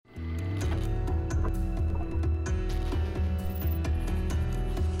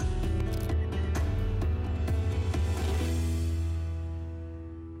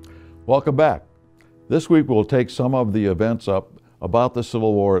Welcome back. This week we'll take some of the events up about the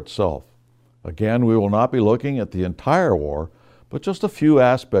Civil War itself. Again, we will not be looking at the entire war, but just a few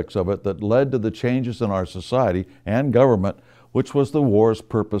aspects of it that led to the changes in our society and government, which was the war's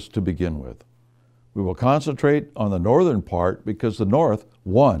purpose to begin with. We will concentrate on the northern part because the North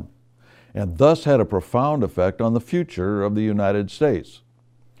won, and thus had a profound effect on the future of the United States.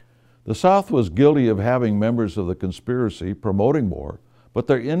 The South was guilty of having members of the conspiracy promoting war, but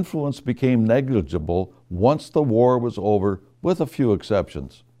their influence became negligible once the war was over, with a few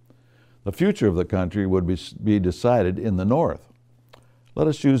exceptions. The future of the country would be decided in the North. Let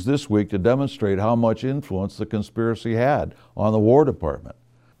us use this week to demonstrate how much influence the conspiracy had on the War Department.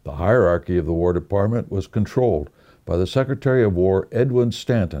 The hierarchy of the War Department was controlled by the Secretary of War, Edwin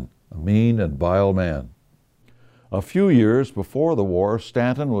Stanton, a mean and vile man. A few years before the war,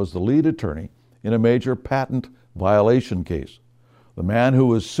 Stanton was the lead attorney in a major patent violation case. The man who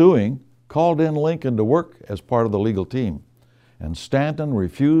was suing called in Lincoln to work as part of the legal team, and Stanton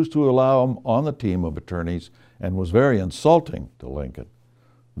refused to allow him on the team of attorneys and was very insulting to Lincoln.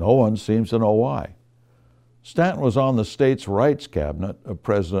 No one seems to know why. Stanton was on the states' rights cabinet of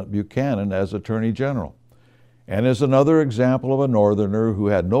President Buchanan as Attorney General, and is another example of a Northerner who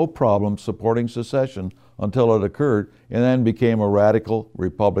had no problem supporting secession until it occurred, and then became a radical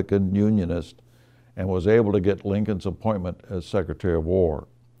Republican Unionist and was able to get Lincoln's appointment as Secretary of War.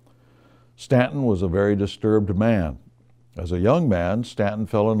 Stanton was a very disturbed man. As a young man, Stanton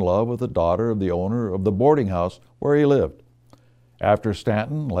fell in love with the daughter of the owner of the boarding house where he lived. After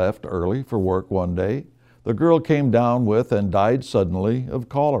Stanton left early for work one day, the girl came down with and died suddenly of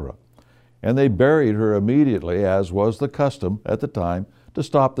cholera, and they buried her immediately, as was the custom at the time to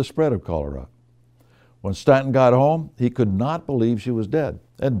stop the spread of cholera. When Stanton got home, he could not believe she was dead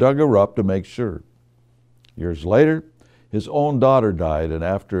and dug her up to make sure. Years later, his own daughter died, and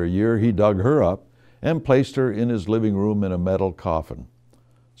after a year he dug her up and placed her in his living room in a metal coffin.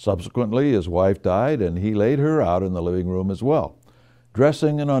 Subsequently, his wife died, and he laid her out in the living room as well,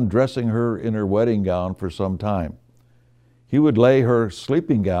 dressing and undressing her in her wedding gown for some time. He would lay her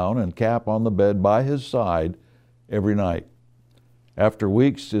sleeping gown and cap on the bed by his side every night. After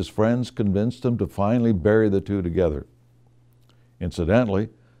weeks, his friends convinced him to finally bury the two together. Incidentally,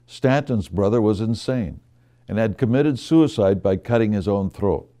 Stanton's brother was insane and had committed suicide by cutting his own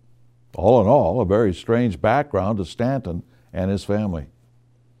throat. All in all, a very strange background to Stanton and his family.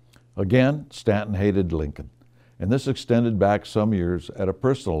 Again, Stanton hated Lincoln, and this extended back some years at a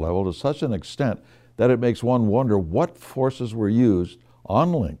personal level to such an extent that it makes one wonder what forces were used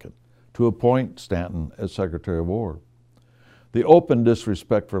on Lincoln to appoint Stanton as Secretary of War. The open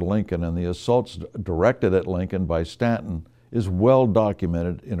disrespect for Lincoln and the assaults directed at Lincoln by Stanton is well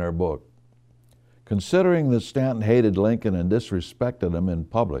documented in our book. Considering that Stanton hated Lincoln and disrespected him in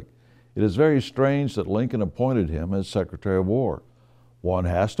public, it is very strange that Lincoln appointed him as Secretary of War. One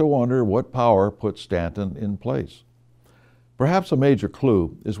has to wonder what power put Stanton in place. Perhaps a major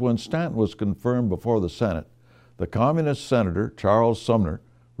clue is when Stanton was confirmed before the Senate, the communist senator, Charles Sumner,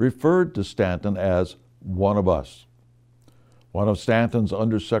 referred to Stanton as one of us. One of Stanton's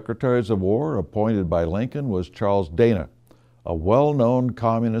undersecretaries of war appointed by Lincoln was Charles Dana, a well-known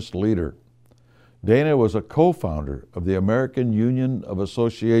communist leader. Dana was a co-founder of the American Union of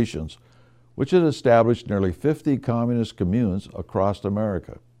Associations, which had established nearly 50 communist communes across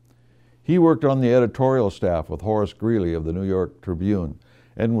America. He worked on the editorial staff with Horace Greeley of the New York Tribune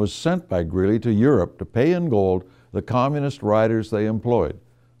and was sent by Greeley to Europe to pay in gold the communist writers they employed,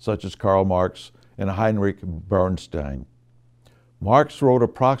 such as Karl Marx and Heinrich Bernstein. Marx wrote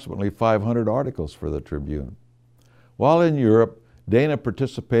approximately 500 articles for the Tribune. While in Europe, Dana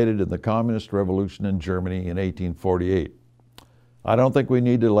participated in the Communist Revolution in Germany in 1848. I don't think we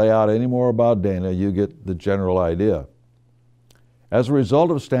need to lay out any more about Dana. You get the general idea. As a result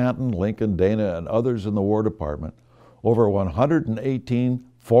of Stanton, Lincoln, Dana, and others in the War Department, over 118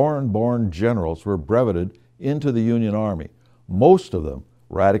 foreign-born generals were breveted into the Union Army, most of them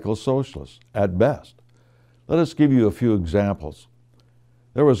radical socialists at best. Let us give you a few examples.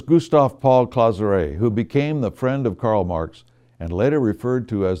 There was Gustave Paul Clauseret, who became the friend of Karl Marx and later referred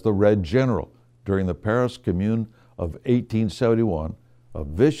to as the Red General during the Paris Commune of 1871, a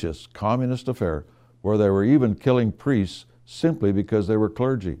vicious communist affair where they were even killing priests simply because they were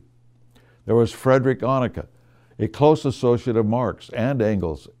clergy. There was Friedrich Oneke, a close associate of Marx and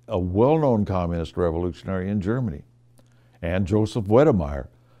Engels, a well-known communist revolutionary in Germany, and Joseph Wedemeyer,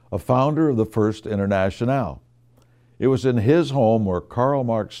 a founder of the First Internationale. It was in his home where Karl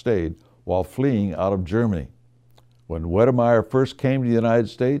Marx stayed while fleeing out of Germany. When Wedemeyer first came to the United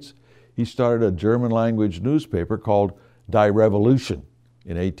States, he started a German-language newspaper called Die Revolution,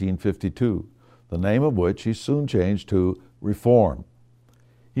 in 1852, the name of which he soon changed to Reform.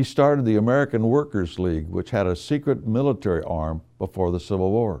 He started the American Workers' League, which had a secret military arm before the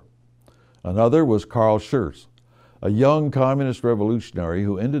Civil War. Another was Carl Schurz, a young communist revolutionary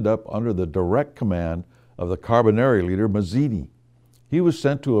who ended up under the direct command of the Carbonari leader Mazzini. He was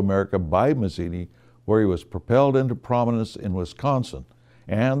sent to America by Mazzini, where he was propelled into prominence in Wisconsin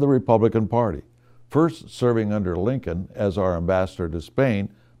and the Republican Party, first serving under Lincoln as our ambassador to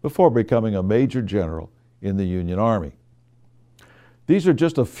Spain before becoming a major general in the Union Army. These are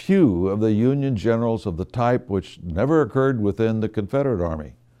just a few of the Union generals of the type which never occurred within the Confederate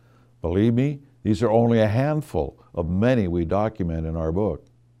Army. Believe me, these are only a handful of many we document in our book.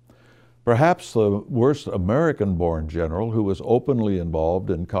 Perhaps the worst American-born general who was openly involved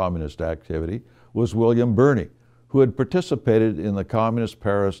in communist activity was William Birney, who had participated in the Communist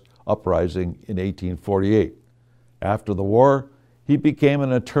Paris uprising in 1848. After the war, he became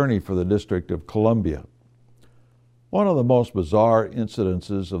an attorney for the District of Columbia. One of the most bizarre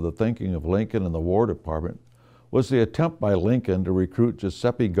incidences of the thinking of Lincoln and the War Department was the attempt by Lincoln to recruit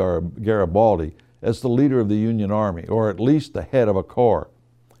Giuseppe Garibaldi as the leader of the Union Army, or at least the head of a corps.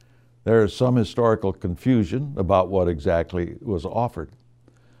 There is some historical confusion about what exactly was offered.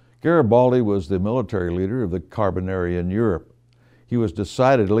 Garibaldi was the military leader of the Carbonari in Europe. He was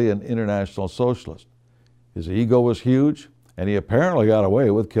decidedly an international socialist. His ego was huge, and he apparently got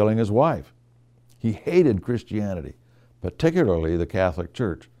away with killing his wife. He hated Christianity, particularly the Catholic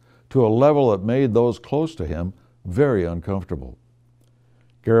Church, to a level that made those close to him very uncomfortable.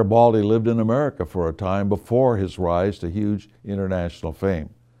 Garibaldi lived in America for a time before his rise to huge international fame.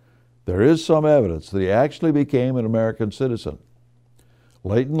 There is some evidence that he actually became an American citizen.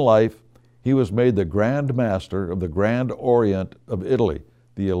 Late in life, he was made the Grand Master of the Grand Orient of Italy,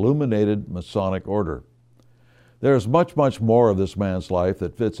 the Illuminated Masonic Order. There is much, much more of this man's life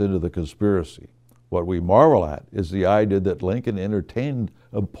that fits into the conspiracy. What we marvel at is the idea that Lincoln entertained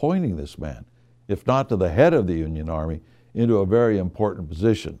appointing this man, if not to the head of the Union Army, into a very important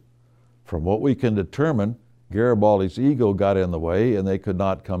position. From what we can determine, Garibaldi's ego got in the way and they could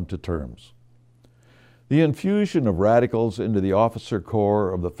not come to terms. The infusion of radicals into the officer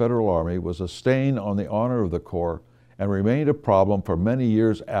corps of the Federal Army was a stain on the honor of the corps and remained a problem for many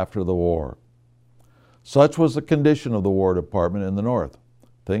years after the war. Such was the condition of the War Department in the North,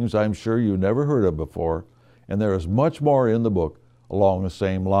 things I'm sure you never heard of before, and there is much more in the book along the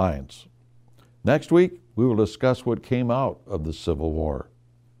same lines. Next week, we will discuss what came out of the Civil War.